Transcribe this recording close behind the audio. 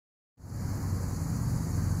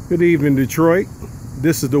Good evening, Detroit.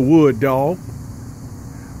 This is the Wood Dog.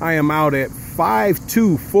 I am out at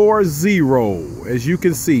 5240, as you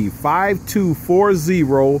can see,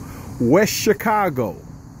 5240 West Chicago.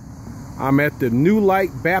 I'm at the New Light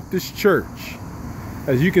Baptist Church.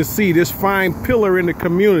 As you can see, this fine pillar in the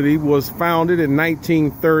community was founded in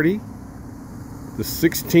 1930, the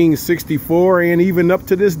 1664, and even up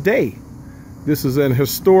to this day. This is an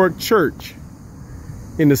historic church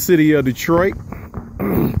in the city of Detroit.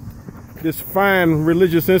 This fine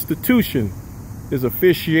religious institution is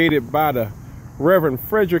officiated by the Reverend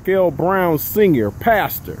Frederick L. Brown Sr.,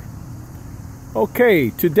 pastor.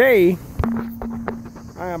 Okay, today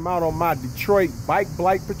I am out on my Detroit Bike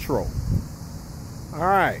Blight Patrol. All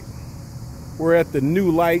right, we're at the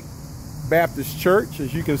New Light Baptist Church.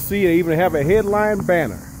 As you can see, they even have a headline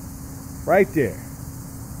banner right there.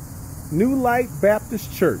 New Light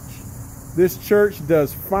Baptist Church. This church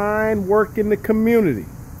does fine work in the community.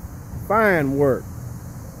 Fine work.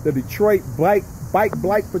 The Detroit Bike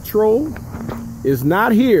Blight Patrol is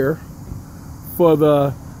not here for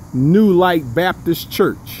the New Light Baptist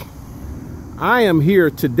Church. I am here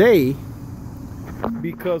today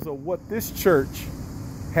because of what this church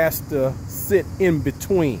has to sit in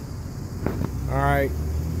between. All right,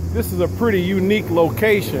 this is a pretty unique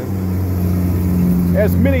location,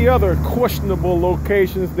 as many other questionable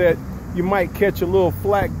locations that you might catch a little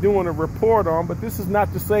flack doing a report on, but this is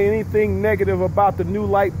not to say anything negative about the New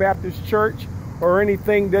Light Baptist Church or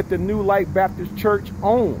anything that the New Light Baptist Church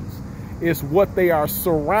owns. It's what they are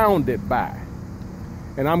surrounded by.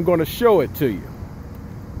 And I'm going to show it to you.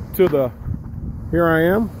 Here I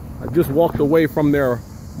am. I just walked away from their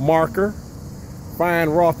marker. Fine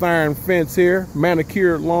wrought iron fence here,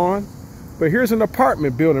 manicured lawn. But here's an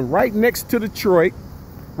apartment building right next to Detroit,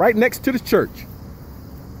 right next to the church.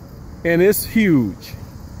 And it's huge.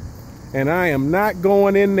 And I am not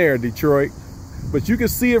going in there, Detroit, but you can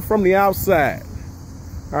see it from the outside.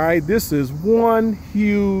 All right, this is one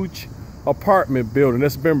huge apartment building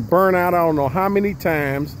that's been burned out I don't know how many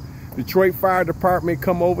times. Detroit Fire Department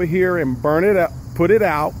come over here and burn it up, put it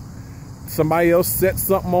out. Somebody else set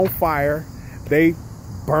something on fire. They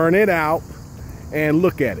burn it out, and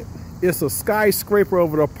look at it. It's a skyscraper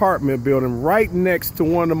over the apartment building right next to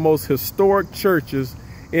one of the most historic churches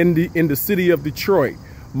in the city of Detroit,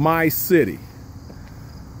 my city.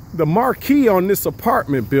 The marquee on this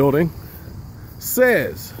apartment building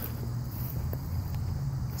says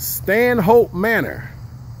Stanhope Manor.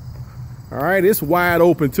 All right, it's wide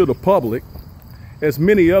open to the public, as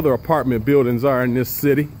many other apartment buildings are in this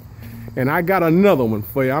city. And I got another one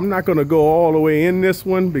for you. I'm not gonna go all the way in this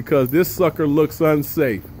one because this sucker looks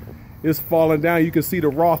unsafe. It's falling down. You can see the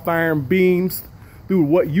wrought iron beams through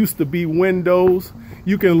what used to be windows.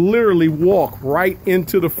 You can literally walk right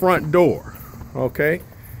into the front door. Okay,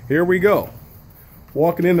 here we go.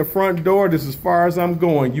 Walking in the front door, this is as far as I'm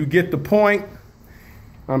going. You get the point?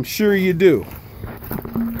 I'm sure you do.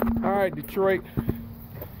 All right, Detroit.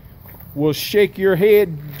 Will shake your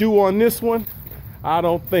head do on this one? I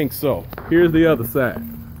don't think so. Here's the other side.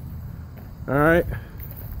 All right.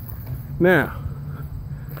 Now,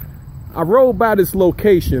 I rode by this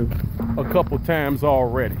location a couple times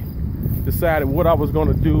already. Decided what I was going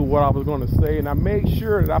to do, what I was going to say, and I made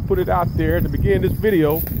sure that I put it out there at the beginning of this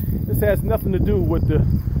video. This has nothing to do with the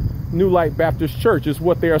New Light Baptist Church. It's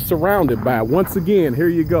what they are surrounded by. Once again, here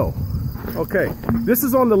you go. Okay, this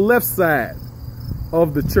is on the left side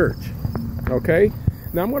of the church. Okay,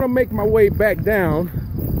 now I'm going to make my way back down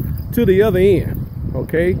to the other end.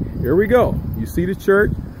 Okay, here we go. You see the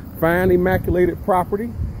church, fine immaculated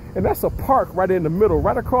property, and that's a park right in the middle,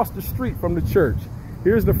 right across the street from the church.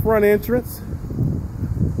 Here's the front entrance,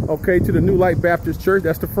 okay, to the New Light Baptist Church.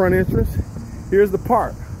 That's the front entrance. Here's the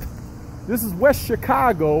park. This is West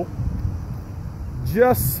Chicago,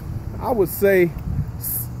 just, I would say,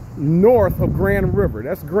 north of Grand River.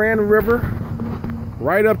 That's Grand River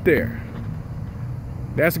right up there.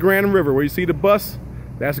 That's Grand River. Where you see the bus,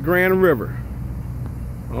 that's Grand River.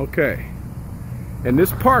 Okay. And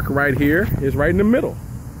this park right here is right in the middle.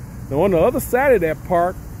 Now on the other side of that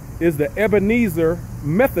park is the Ebenezer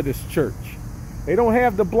Methodist Church. They don't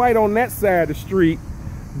have the blight on that side of the street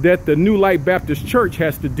that the New Light Baptist Church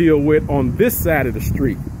has to deal with on this side of the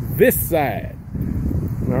street. This side.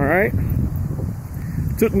 All right.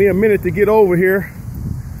 Took me a minute to get over here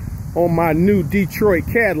on my new Detroit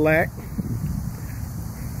Cadillac.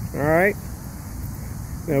 All right.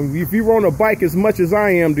 Now, if you're on a bike as much as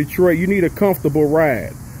I am, Detroit, you need a comfortable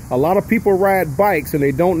ride. A lot of people ride bikes and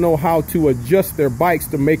they don't know how to adjust their bikes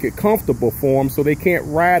to make it comfortable for them, so they can't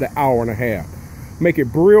ride an hour and a half. Make it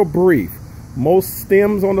real brief. Most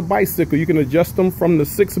stems on the bicycle, you can adjust them from the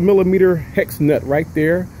 6mm hex nut right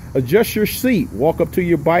there. Adjust your seat. Walk up to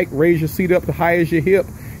your bike, raise your seat up as high as your hip.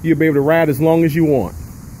 You'll be able to ride as long as you want.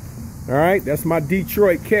 All right, that's my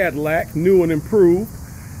Detroit Cadillac, new and improved.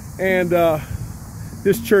 And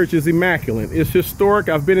this church is immaculate. It's historic.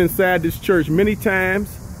 I've been inside this church many times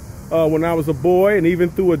when I was a boy and even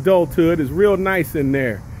through adulthood. It's real nice in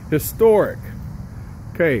there. Historic.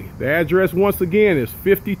 Okay, the address once again is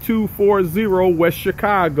 5240 West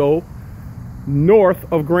Chicago,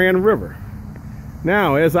 north of Grand River.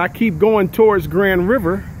 Now, as I keep going towards Grand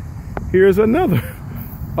River, here's another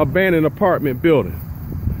abandoned apartment building.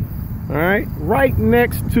 All right, right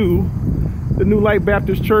next to the New Light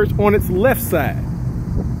Baptist Church on its left side.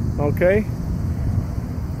 Okay,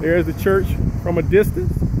 there's the church from a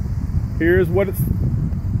distance. Here's what it's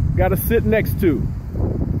got to sit next to.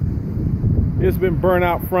 It's been burnt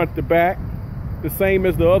out front to back, the same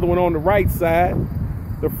as the other one on the right side.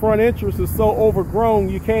 The front entrance is so overgrown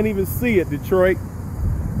you can't even see it, Detroit.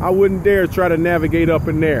 I wouldn't dare try to navigate up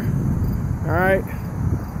in there. All right,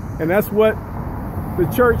 and that's what the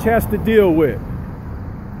church has to deal with.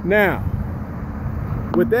 Now,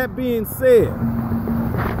 with that being said,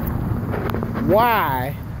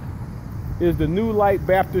 why is the New Light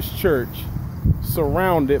Baptist Church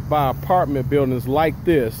surrounded by apartment buildings like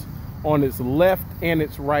this on its left and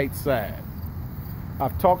its right side?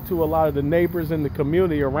 I've talked to a lot of the neighbors in the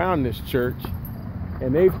community around this church,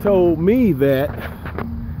 and they've told me that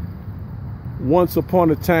once upon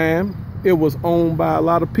a time it was owned by a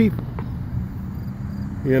lot of people,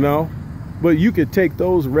 you know, but you could take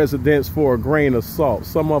those residents for a grain of salt.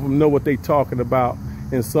 Some of them know what they're talking about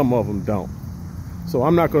and some of them don't. So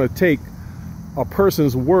I'm not going to take a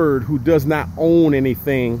person's word who does not own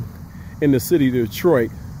anything in the city of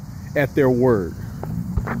Detroit at their word.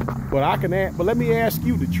 But let me ask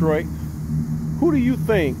you, Detroit, who do you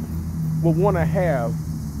think would want to have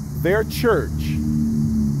their church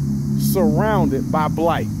surrounded by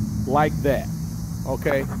blight like that?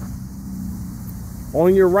 Okay,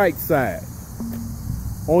 on your right side,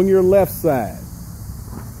 on your left side,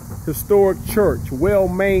 historic church, well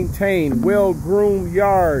maintained, well groomed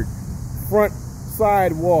yard, front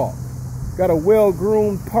sidewalk, got a well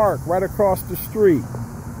groomed park right across the street.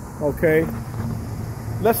 Okay,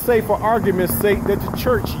 let's say for argument's sake that the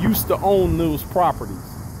church used to own those properties.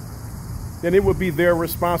 Then it would be their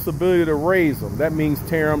responsibility to raise them. That means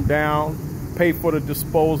tear them down, pay for the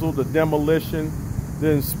disposal, the demolition,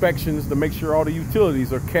 the inspections to make sure all the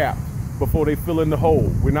utilities are capped before they fill in the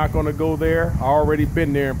hole. We're not going to go there. I already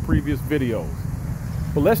been there in previous videos.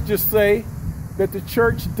 But let's just say that the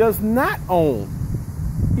church does not own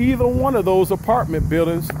either one of those apartment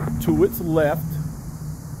buildings to its left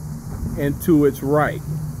and to its right.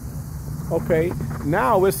 Okay,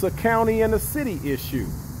 now it's a county and a city issue.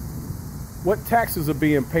 What taxes are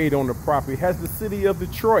being paid on the property? Has the city of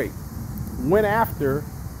Detroit went after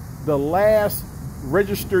the last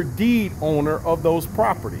registered deed owner of those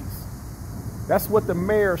properties? That's what the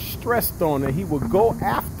mayor stressed on, that he would go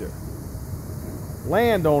after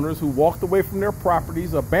landowners who walked away from their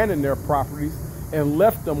properties, abandoned their properties, and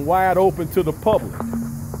left them wide open to the public.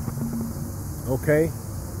 Okay,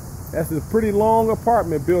 that's a pretty long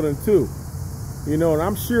apartment building too, you know, and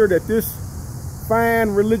I'm sure that this fine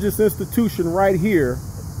religious institution right here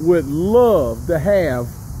would love to have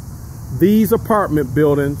these apartment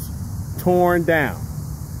buildings torn down.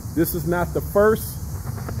 This is not the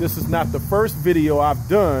first video I've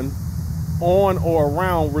done on or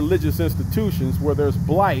around religious institutions where there's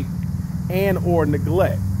blight and or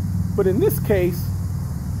neglect. But in this case,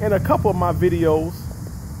 in a couple of my videos,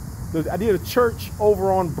 I did a church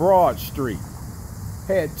over on Broad Street.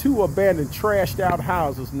 Had two abandoned, trashed out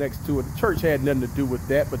houses next to it. The church had nothing to do with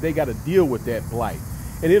that, but they got to deal with that blight.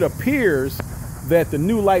 And it appears that the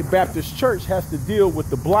New Light Baptist Church has to deal with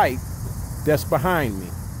the blight that's behind me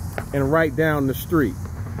and right down the street.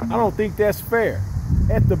 I don't think that's fair.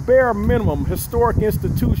 At the bare minimum, historic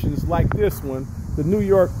institutions like this one, the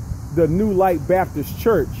New Light Baptist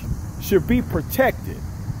Church, should be protected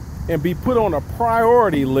and be put on a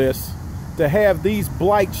priority list to have these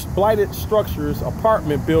blighted structures,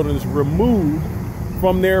 apartment buildings, removed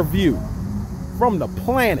from their view, from the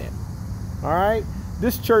planet. All right,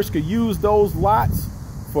 this church could use those lots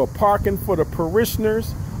for parking for the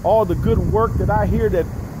parishioners. All the good work that I hear that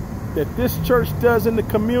this church does in the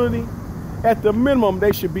community, at the minimum,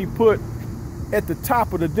 they should be put at the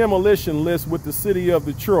top of the demolition list with the city of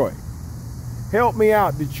Detroit. Help me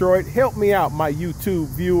out, Detroit. Help me out, my YouTube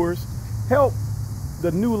viewers. Help the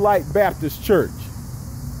New Light Baptist Church.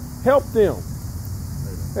 Help them.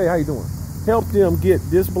 Hey, how you doing? Help them get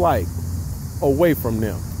this blight away from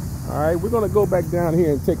them. All right, we're going to go back down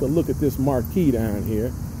here and take a look at this marquee down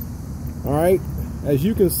here. All right, as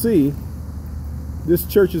you can see, this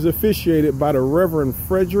church is officiated by the Reverend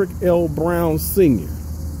Frederick L. Brown Sr.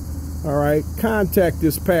 All right, contact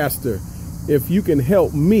this pastor. If you can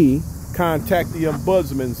help me, contact the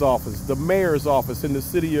ombudsman's office, the mayor's office in the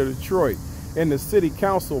city of Detroit, and the city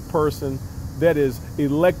council person that is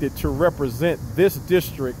elected to represent this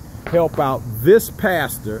district. Help out this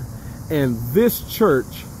pastor and this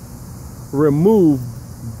church. Remove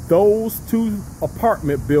those 2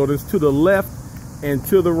 apartment buildings to the left and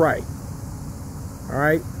to the right. All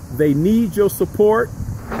right, they need your support.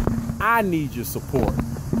 I need your support.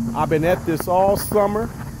 I've been at this all summer.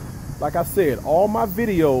 Like I said, all my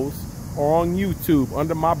videos are on YouTube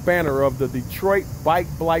under my banner of the Detroit Bike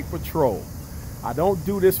Blight Patrol. I don't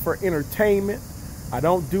do this for entertainment. I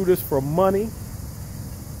don't do this for money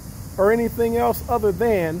or anything else other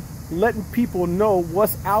than letting people know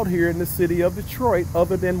what's out here in the city of Detroit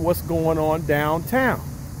other than what's going on downtown.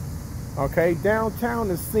 Okay, downtown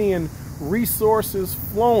is seeing resources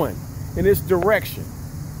flowing in its direction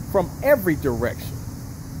from every direction.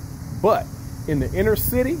 But in the inner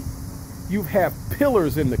city, you have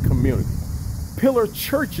pillars in the community, pillar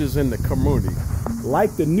churches in the community,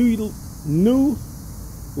 like the New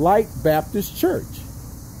Light Baptist Church.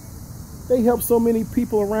 They help so many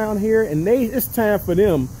people around here, and it's time for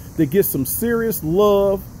them to get some serious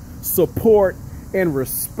love, support, and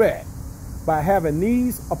respect by having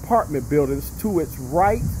these apartment buildings to its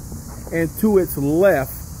right and to its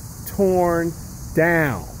left torn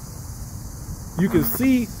down. You can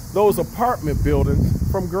see those apartment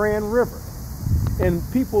buildings from Grand River. And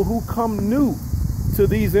people who come new to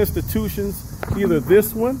these institutions, either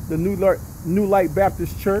this one, the New Light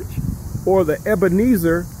Baptist Church, or the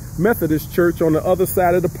Ebenezer Methodist Church on the other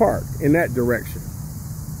side of the park in that direction.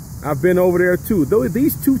 I've been over there too. Though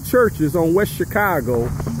these 2 churches on West Chicago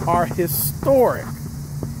are historic.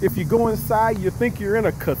 If you go inside, you think you're in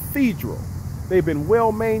a cathedral. They've been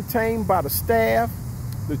well maintained by the staff,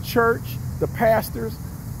 the church, the pastors.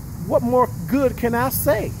 What more good can I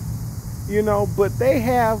say? You know, but they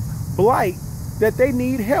have blight that they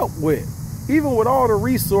need help with. Even with all the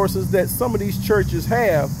resources that some of these churches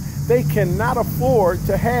have, they cannot afford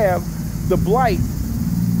to have the blight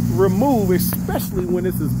removed, especially when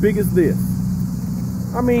it's as big as this.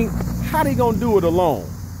 I mean, how they gonna do it alone?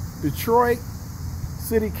 Detroit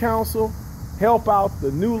City Council, help out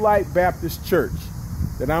the New Light Baptist Church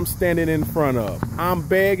that I'm standing in front of. I'm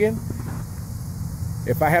begging.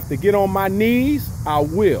 If I have to get on my knees, I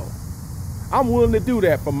will. I'm willing to do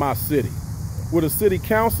that for my city. Will the city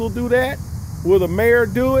council do that? Will the mayor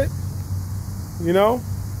do it? You know,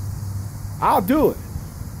 I'll do it.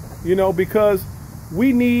 You know, because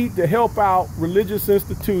we need to help out religious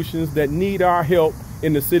institutions that need our help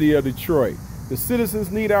in the city of Detroit. The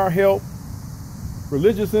citizens need our help.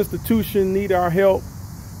 Religious institutions need our help.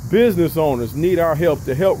 Business owners need our help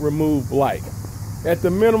to help remove blight. At the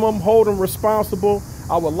minimum, hold them responsible.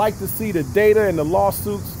 I would like to see the data and the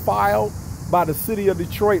lawsuits filed by the City of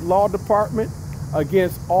Detroit Law Department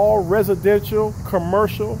against all residential,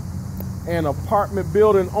 commercial, and apartment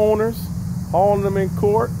building owners, hauling them in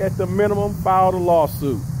court. At the minimum, file the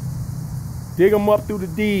lawsuit. Dig them up through the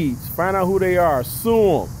deeds, find out who they are,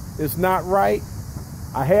 sue them. It's not right.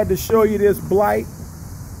 I had to show you this blight.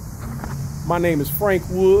 My name is Frank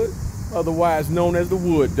Wood, otherwise known as the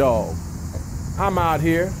Wood Dog. I'm out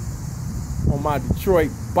here on my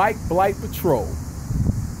Detroit Bike Blight Patrol.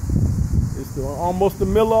 It's almost the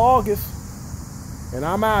middle of August, and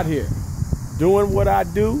I'm out here doing what I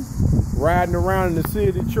do, riding around in the city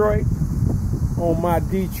of Detroit on my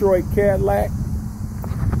Detroit Cadillac,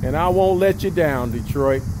 and I won't let you down,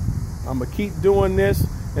 Detroit. I'm gonna keep doing this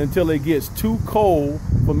until it gets too cold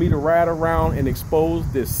for me to ride around and expose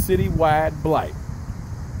this citywide blight.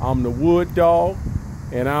 I'm the Wood Dog,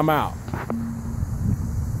 and I'm out.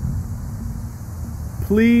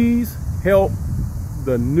 Please help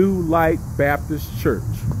the New Light Baptist Church.